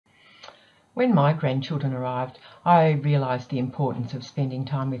When my grandchildren arrived, I realised the importance of spending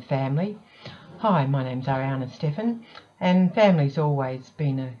time with family. Hi, my name's Ariana Stephan, and family's always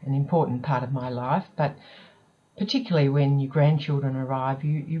been an important part of my life, but particularly when your grandchildren arrive,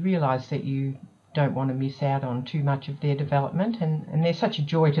 you realise that you don't want to miss out on too much of their development, and they're such a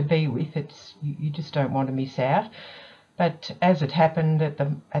joy to be with. You just don't want to miss out. But as it happened,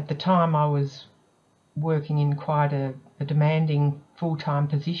 at the time I was working in quite a demanding full-time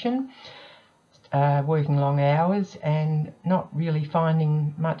position, working long hours and not really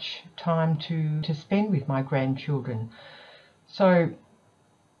finding much time to spend with my grandchildren. So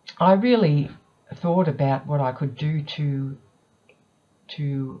I really thought about what I could do to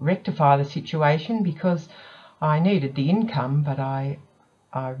rectify the situation, because I needed the income, but I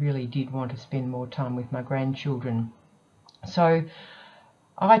really did want to spend more time with my grandchildren. So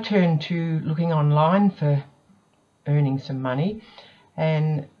I turned to looking online for earning some money,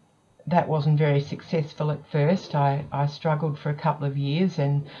 and that wasn't very successful at first. I struggled for a couple of years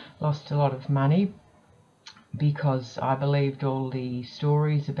and lost a lot of money because I believed all the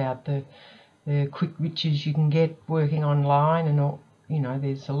stories about the quick riches you can get working online, and all,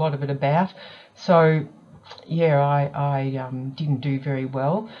 there's a lot of it about. So yeah, I didn't do very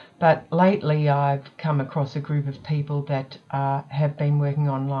well. But lately I've come across a group of people that have been working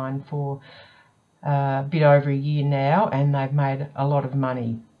online for a bit over a year now, and they've made a lot of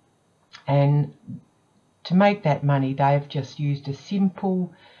money. And to make that money, they've just used a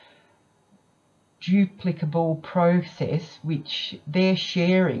simple, duplicable process which they're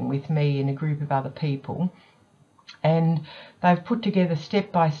sharing with me and a group of other people. And they've put together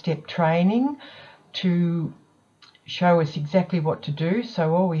step-by-step training to show us exactly what to do.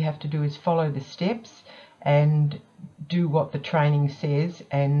 So all we have to do is follow the steps and do what the training says,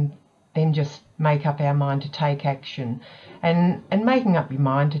 and then just make up our mind to take action. And making up your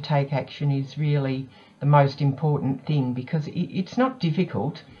mind to take action is really the most important thing, because it's not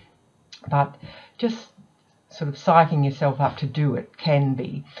difficult, but just sort of psyching yourself up to do it can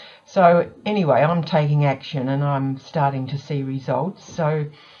be. So anyway, I'm taking action and I'm starting to see results. So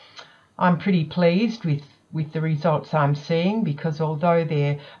I'm pretty pleased with the results I'm seeing, because although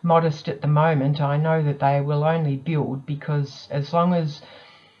they're modest at the moment, I know that they will only build, because as long as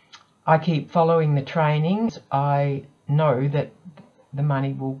I keep following the trainings, I know that the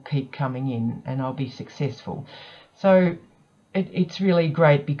money will keep coming in and I'll be successful. So it's really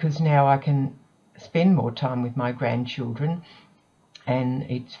great, because now I can spend more time with my grandchildren and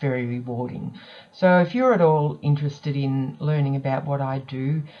it's very rewarding. So if you're at all interested in learning about what I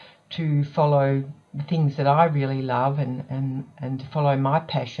do to follow the things that I really love and to follow my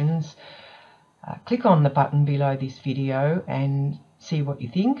passions, click on the button below this video and see what you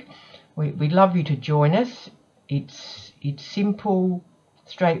think. We'd love you to join us. It's simple,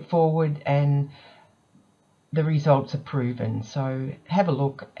 straightforward, and the results are proven. So have a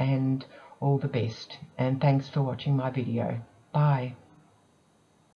look, and all the best. And thanks for watching my video. Bye.